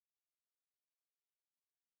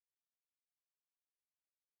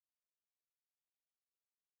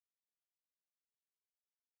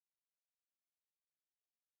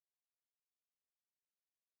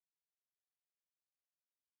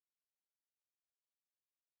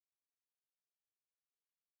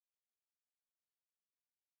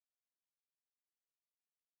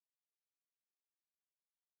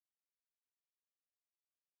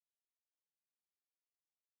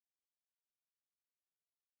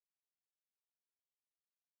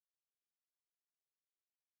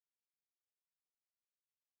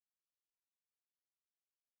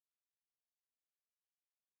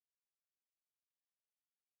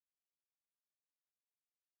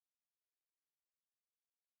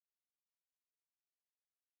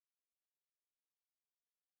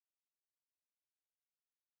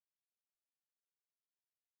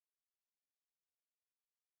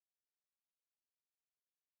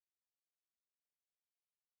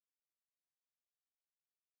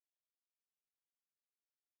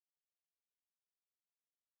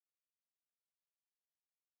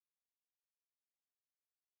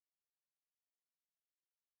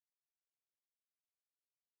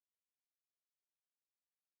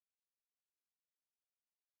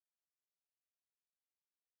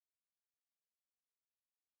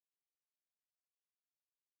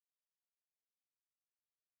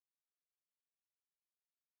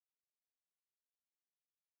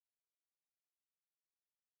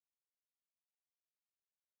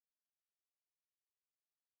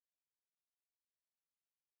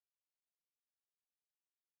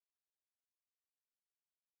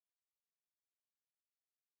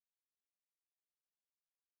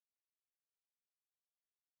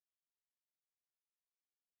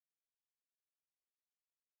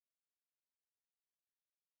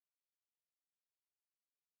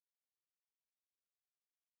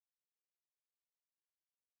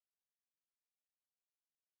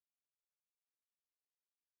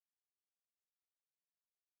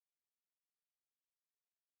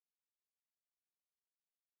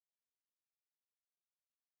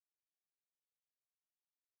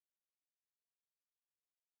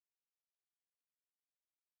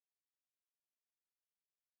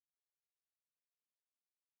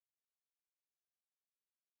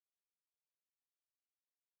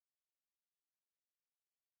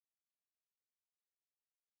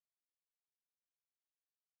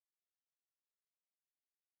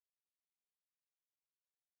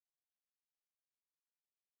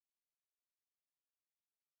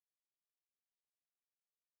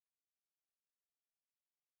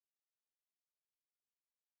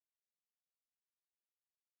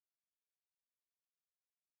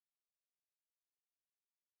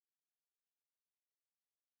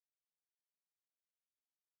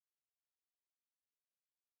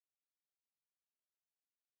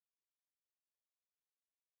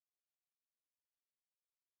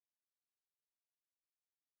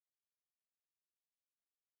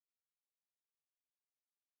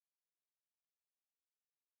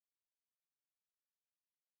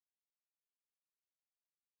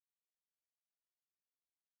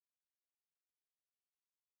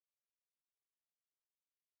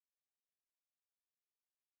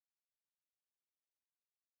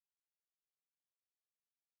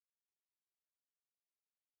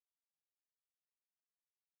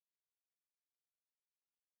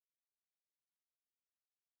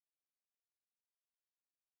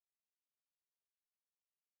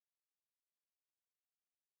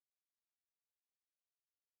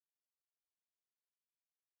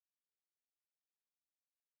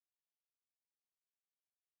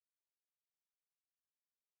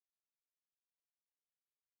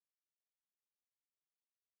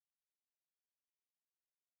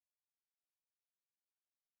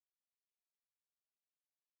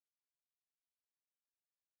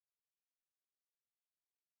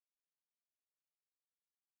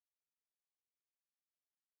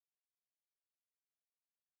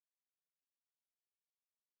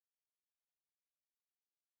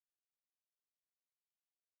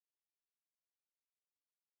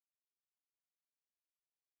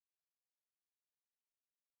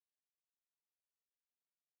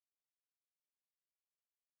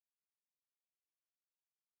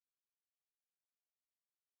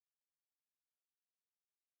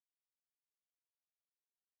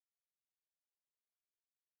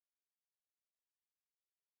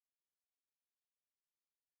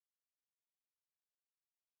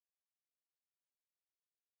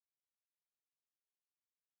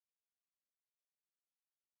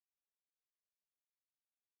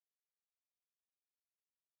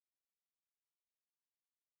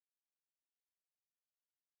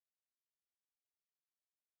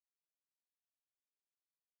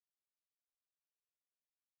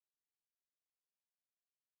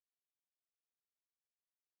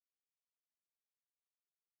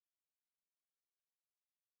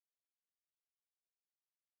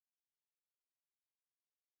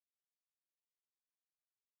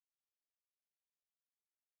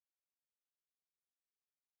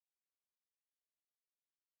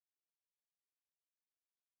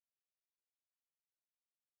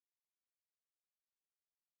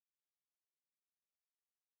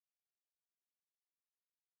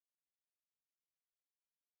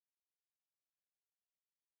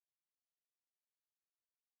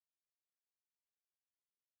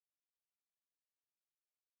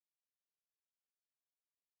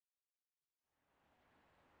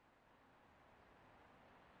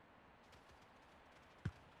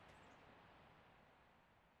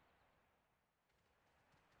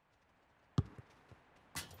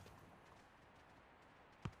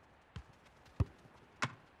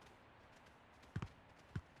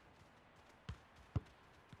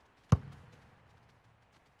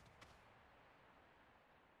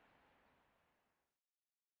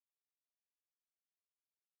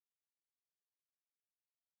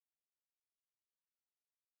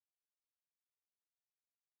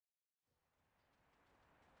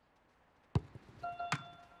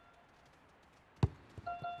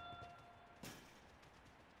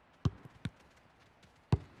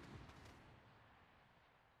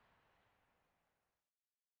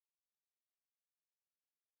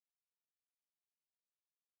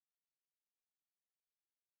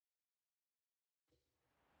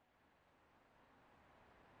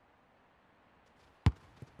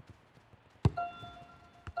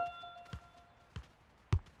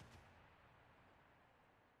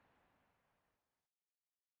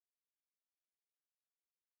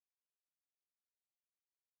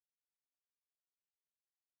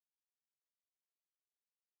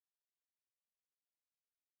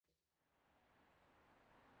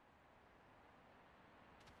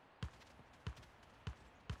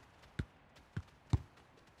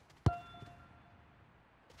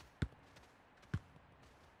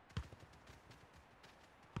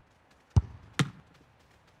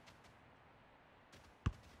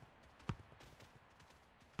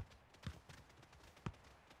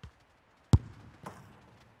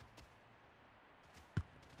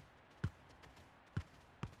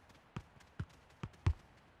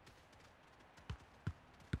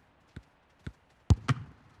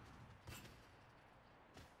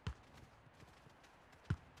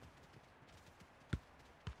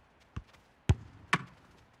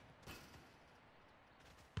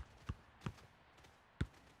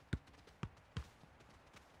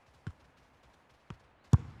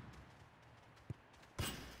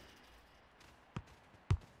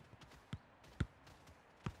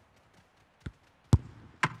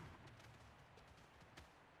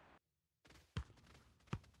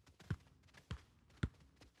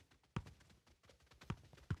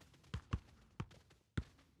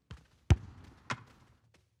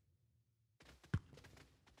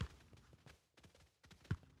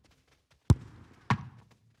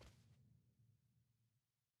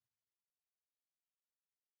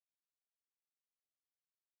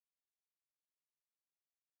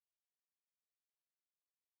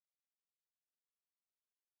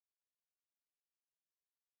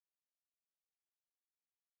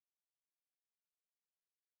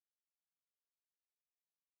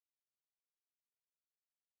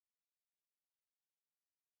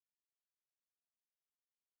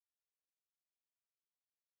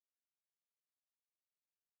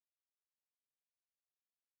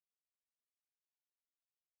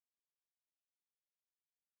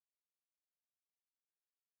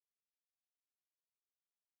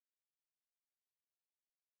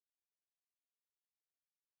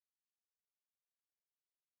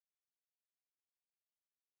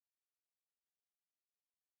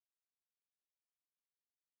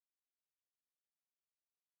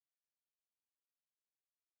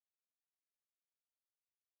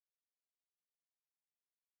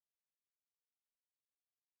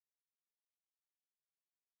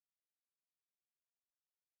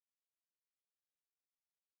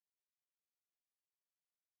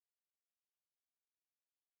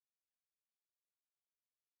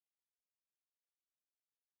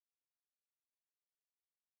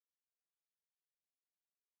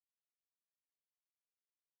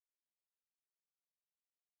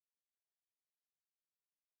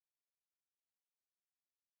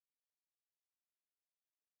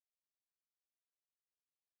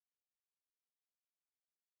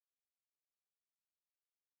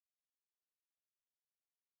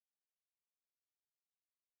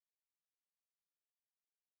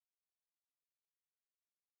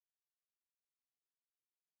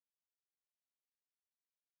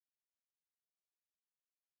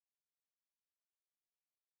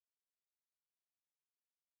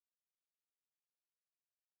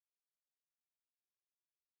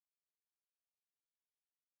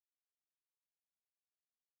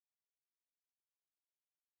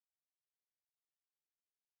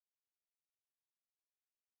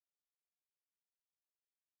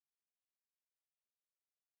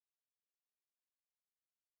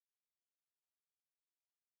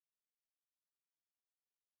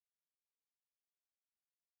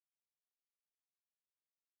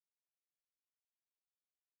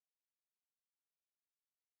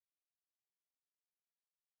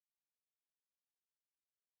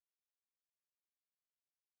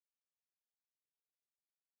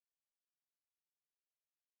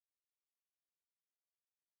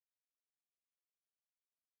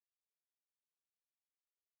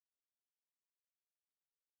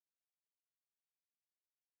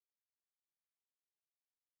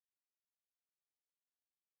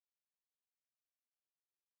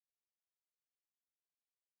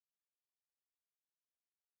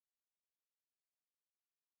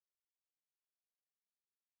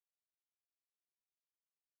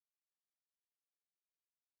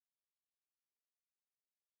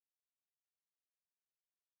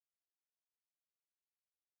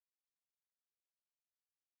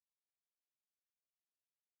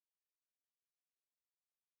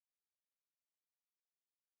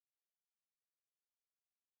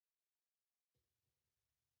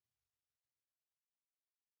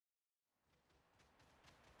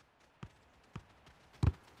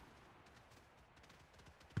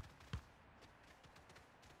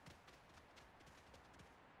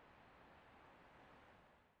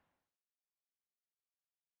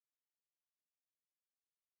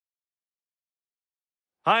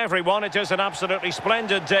Hi everyone, it is an absolutely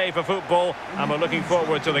splendid day for football and we're looking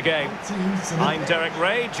forward to the game. I'm Derek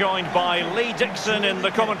Ray, joined by Lee Dixon in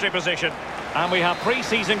the commentary position. And we have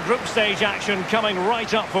pre-season group stage action coming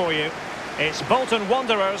right up for you. It's Bolton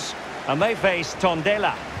Wanderers and they face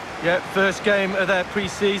Tondela. Yeah, first game of their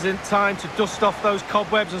pre-season. Time to dust off those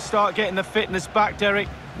cobwebs and start getting the fitness back, Derek.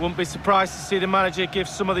 Wouldn't be surprised to see the manager give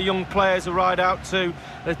some of the young players a ride out too.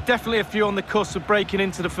 There's definitely a few on the cusp of breaking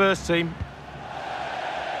into the first team.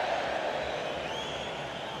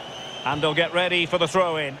 And they'll get ready for the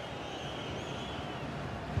throw-in.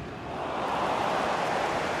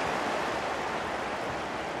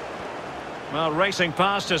 Well, racing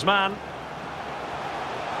past his man.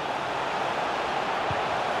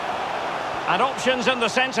 And options in the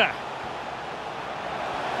centre.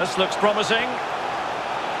 This looks promising.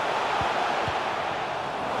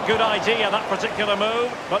 Good idea, that particular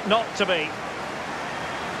move, but not to be.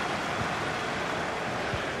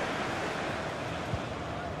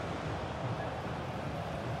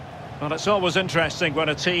 Well, it's always interesting when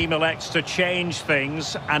a team elects to change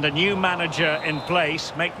things and a new manager in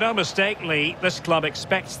place. Make no mistake, Lee, this club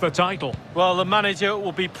expects the title. Well, the manager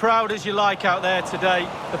will be proud as you like out there today.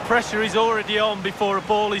 The pressure is already on before a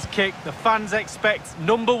ball is kicked. The fans expect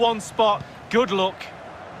 #1 spot. Good luck.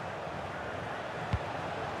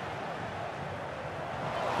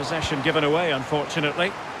 Possession given away,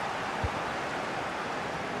 unfortunately.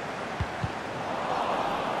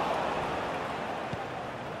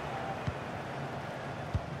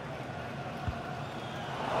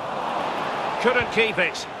 Couldn't keep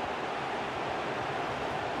it.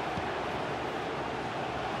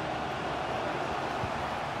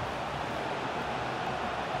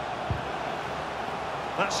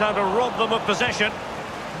 That's how to rob them of possession.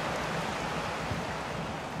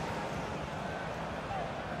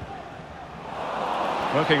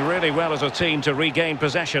 Working really well as a team to regain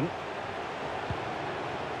possession.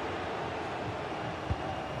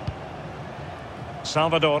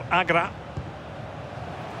 Salvador Agra.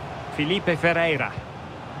 Felipe Ferreira.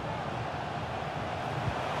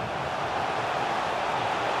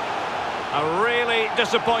 A really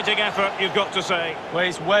disappointing effort, you've got to say. Well,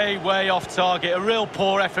 he's way off target. A real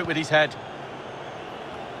poor effort with his head.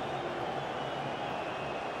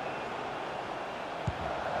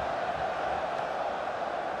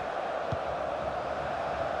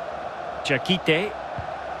 Chiquite.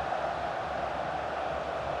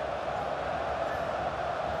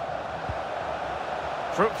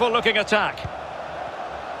 Fruitful looking attack.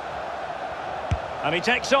 And he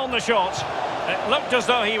takes on the shot. It looked as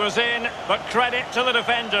though he was in, but credit to the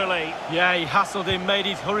defender, Lee. Yeah, he hassled him, made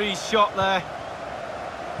his hurried shot there.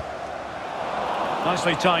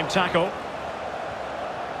 Nicely timed tackle.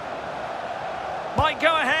 Might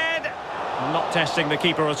go ahead. Not testing the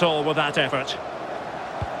keeper at all with that effort.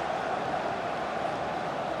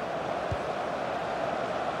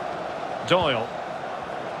 Doyle.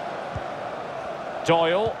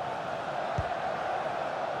 Doyle.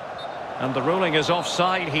 And the ruling is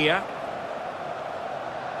offside here.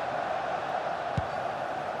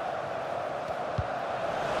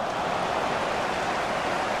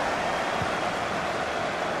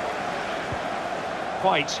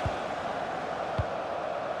 White.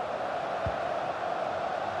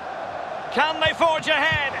 Can they forge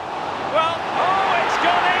ahead? Well, oh, it's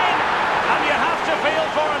gone in! And you have to feel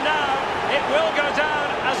for him now. It will go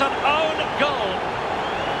down as an own goal.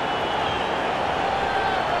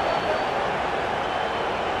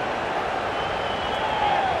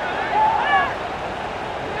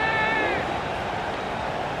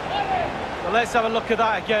 Well, let's have a look at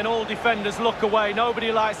that again. All defenders look away.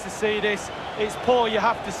 Nobody likes to see this. It's poor, you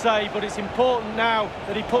have to say, but it's important now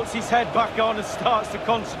that he puts his head back on and starts to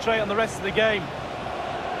concentrate on the rest of the game.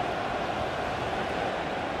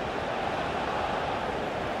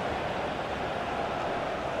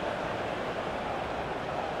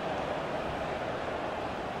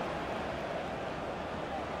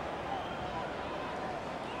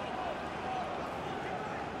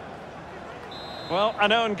 Well,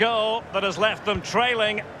 an own goal that has left them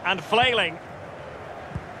trailing and flailing.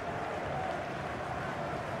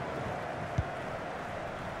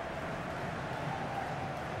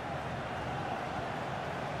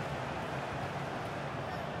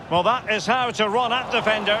 Well, that is how to run at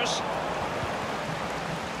defenders.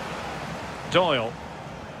 Doyle.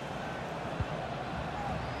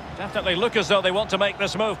 Definitely look as though they want to make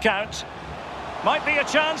this move count. Might be a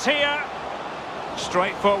chance here.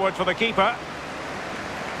 Straightforward for the keeper.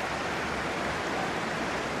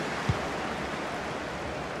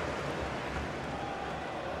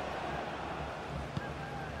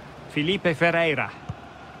 Felipe Ferreira.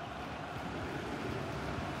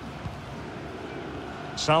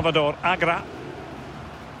 Salvador Agra.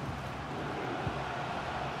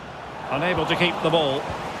 Unable to keep the ball.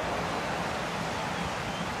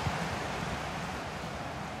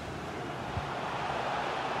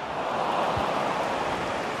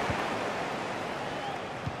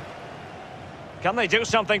 Can they do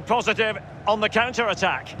something positive on the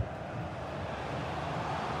counter-attack?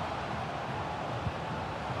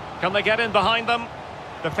 Can they get in behind them?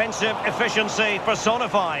 Defensive efficiency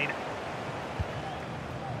personified.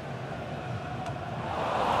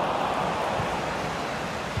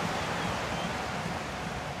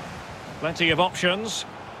 Plenty of options.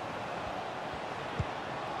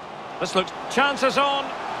 This looks... chances on.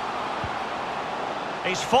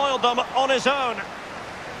 He's foiled them on his own.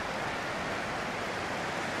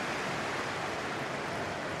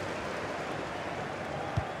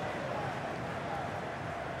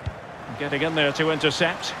 Getting in there to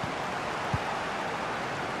intercept.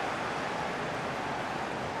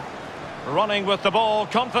 Running with the ball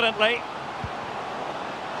confidently.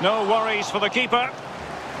 No worries for the keeper.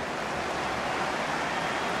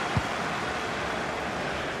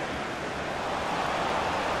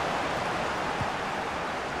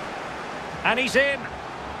 And he's in.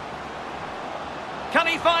 Can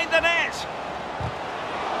he find the net?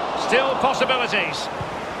 Still possibilities.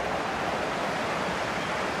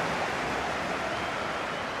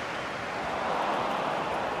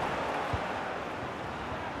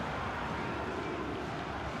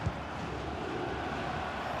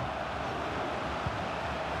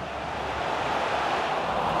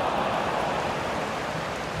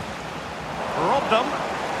 Rob them.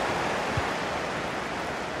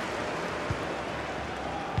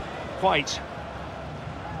 White.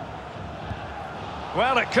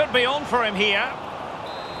 Well, it could be on for him here.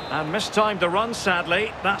 And mistimed the run,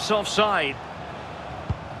 sadly. That's offside.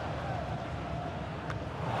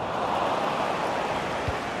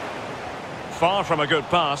 Far from a good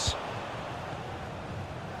pass.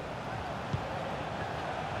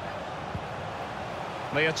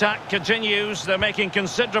 The attack continues. They're making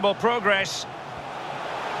considerable progress.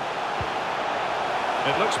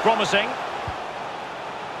 It looks promising.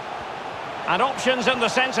 And options in the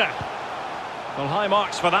centre. Well, high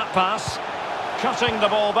marks for that pass. Cutting the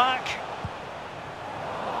ball back.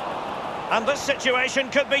 And this situation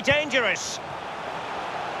could be dangerous.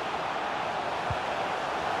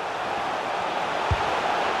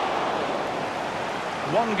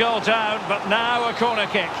 One goal down, but now a corner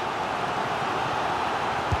kick.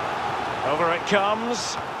 Over it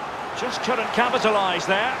comes. Just couldn't capitalise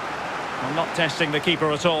there. Well, not testing the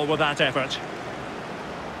keeper at all with that effort.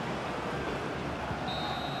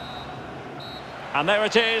 And there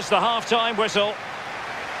it is, the half-time whistle.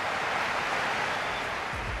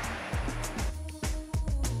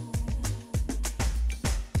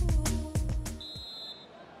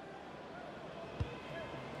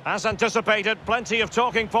 As anticipated, plenty of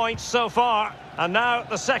talking points so far. And now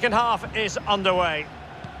the second half is underway.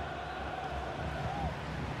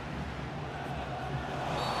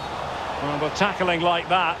 Well, with tackling like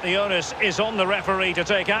that, the onus is on the referee to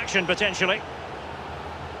take action, potentially.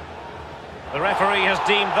 The referee has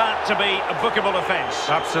deemed that to be a bookable offence.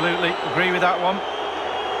 Absolutely, agree with that one.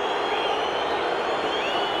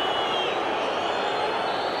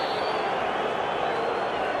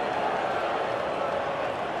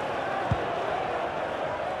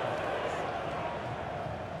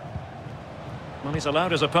 Well, he's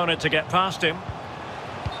allowed his opponent to get past him.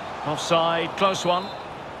 Offside, close one.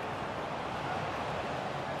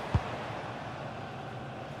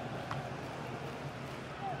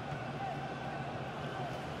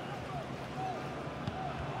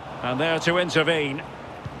 And there to intervene.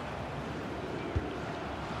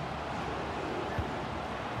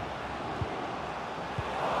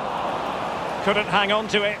 Couldn't hang on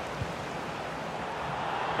to it.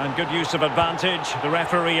 And good use of advantage. The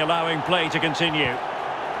referee allowing play to continue.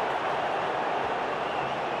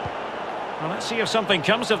 Well, let's see if something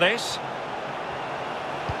comes of this.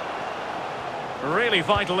 Really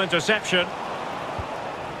vital interception.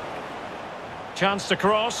 Chance to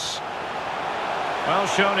cross. Well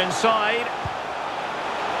shown inside.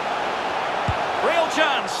 Real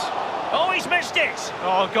chance. Oh, he's missed it.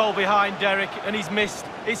 Oh, goal behind, Derek, and he's missed.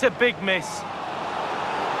 It's a big miss.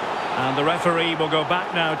 And the referee will go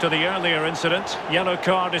back now to the earlier incident. Yellow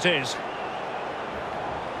card it is.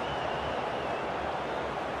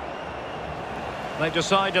 They've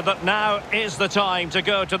decided that now is the time to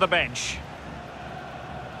go to the bench.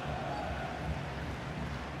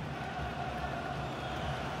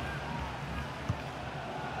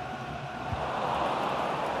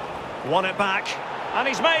 Won it back, and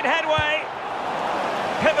he's made headway.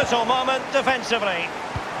 Pivotal moment defensively.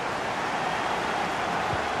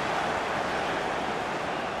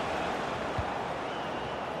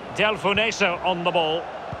 Delfuneso on the ball.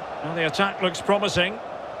 Well, the attack looks promising.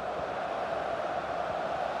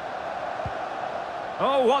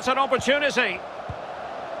 Oh, what an opportunity.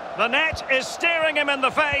 The net is staring him in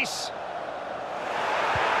the face.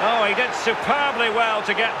 Oh, he did superbly well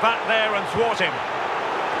to get back there and thwart him.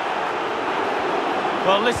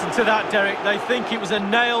 Well, listen to that, Derek. They think it was a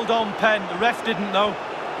nailed-on pen. The ref didn't know.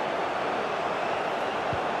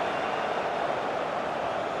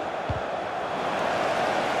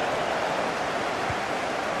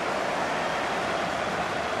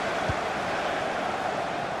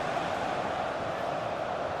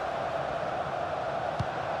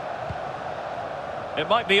 It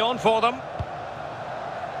might be on for them.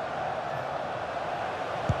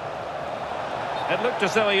 It looked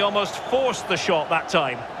as though he almost forced the shot that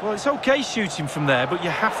time. Well, it's okay shooting from there, but you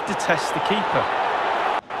have to test the keeper.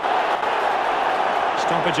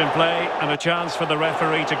 Stoppage in play and a chance for the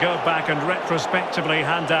referee to go back and retrospectively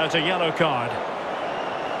hand out a yellow card.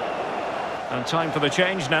 And time for the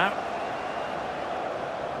change now.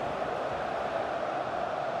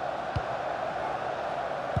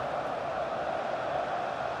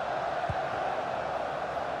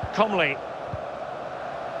 Comley.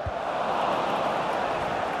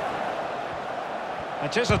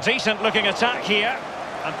 It is a decent looking attack here,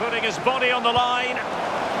 and putting his body on the line.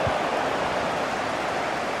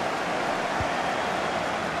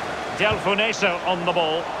 Delfuneso on the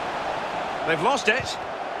ball. They've lost it.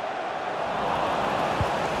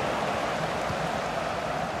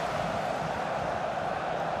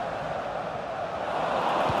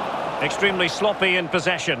 Extremely sloppy in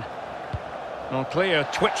possession. Well, clear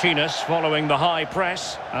twitchiness following the high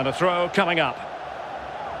press, and a throw coming up.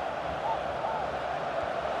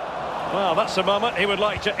 Well, that's a moment he would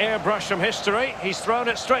like to airbrush from history. He's thrown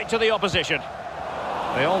it straight to the opposition.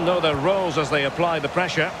 They all know their roles as they apply the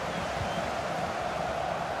pressure.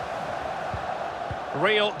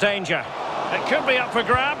 Real danger. It could be up for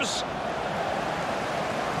grabs.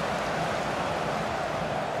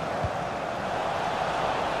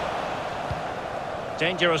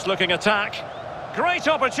 Dangerous looking attack. Great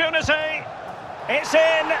opportunity. It's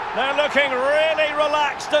in. They're looking really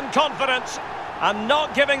relaxed and confident, and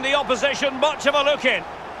not giving the opposition much of a look in.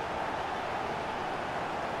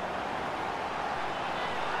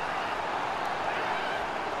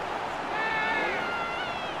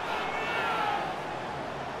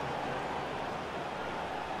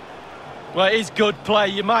 Well, it is good play.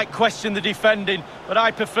 You might question the defending, but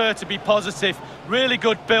I prefer to be positive. Really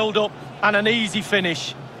good build-up and an easy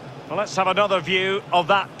finish. Well, let's have another view of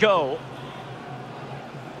that goal.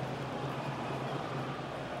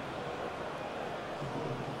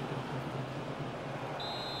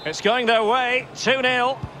 It's going their way,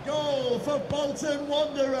 2-0. Goal for Bolton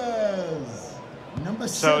Wanderers. Number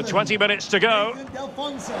 7. So 20 minutes to go.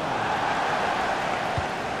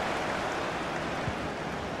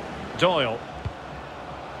 Doyle.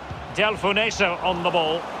 Delfuneso on the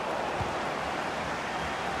ball.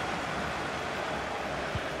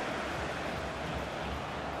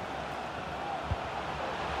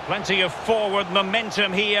 Plenty of forward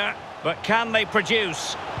momentum here, but can they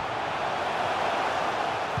produce?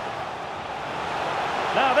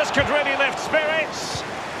 Now this could really lift spirits.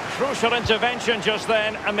 Crucial intervention just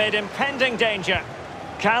then amid impending danger.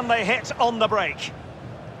 Can they hit on the break?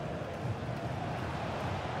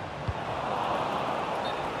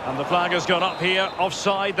 And the flag has gone up here,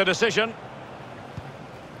 offside the decision.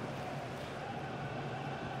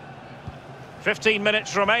 15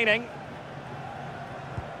 minutes remaining.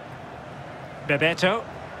 Bebeto.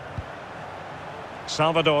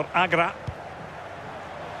 Salvador Agra.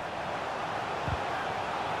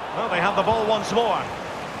 Well, they have the ball once more.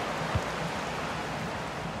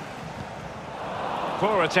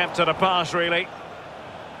 Poor attempt at a pass, really.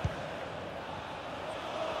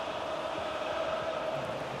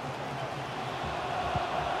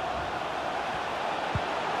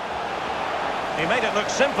 He made it look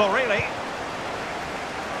simple, really.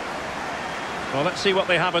 Well, let's see what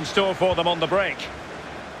they have in store for them on the break.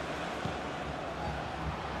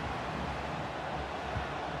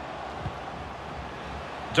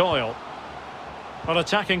 Doyle. Well,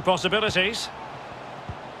 attacking possibilities.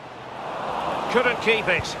 Couldn't keep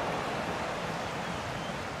it.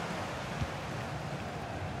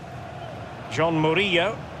 John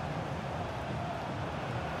Murillo.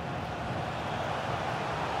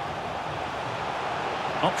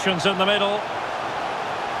 Options in the middle.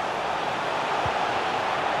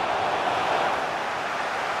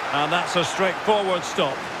 And that's a straightforward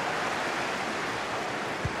stop.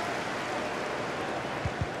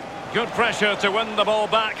 Good pressure to win the ball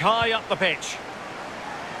back high up the pitch.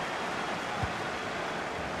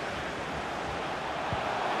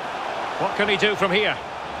 What can he do from here?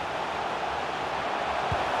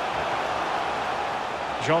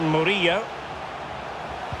 John Murillo.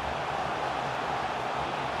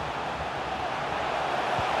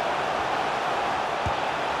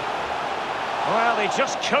 Well, they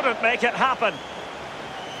just couldn't make it happen.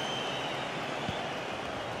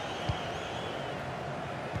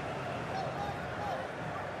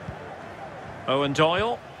 Owen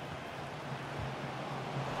Doyle.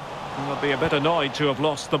 Will be a bit annoyed to have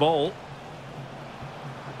lost the ball.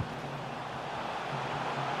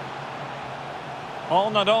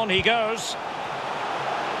 On and on he goes.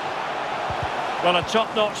 Well, a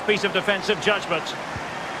top-notch piece of defensive judgment.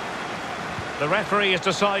 The referee has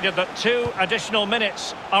decided that 2 additional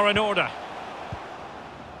minutes are in order.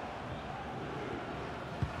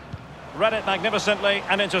 Read it magnificently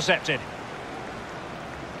and intercepted.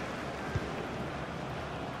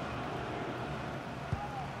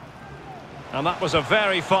 And that was a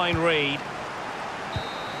very fine read.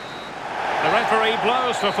 The referee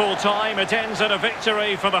blows for full time. It ends in a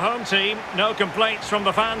victory for the home team. No complaints from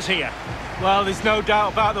the fans here. Well, there's no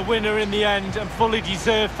doubt about the winner in the end, and fully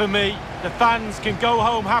deserved for me. The fans can go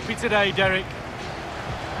home happy today, Derek.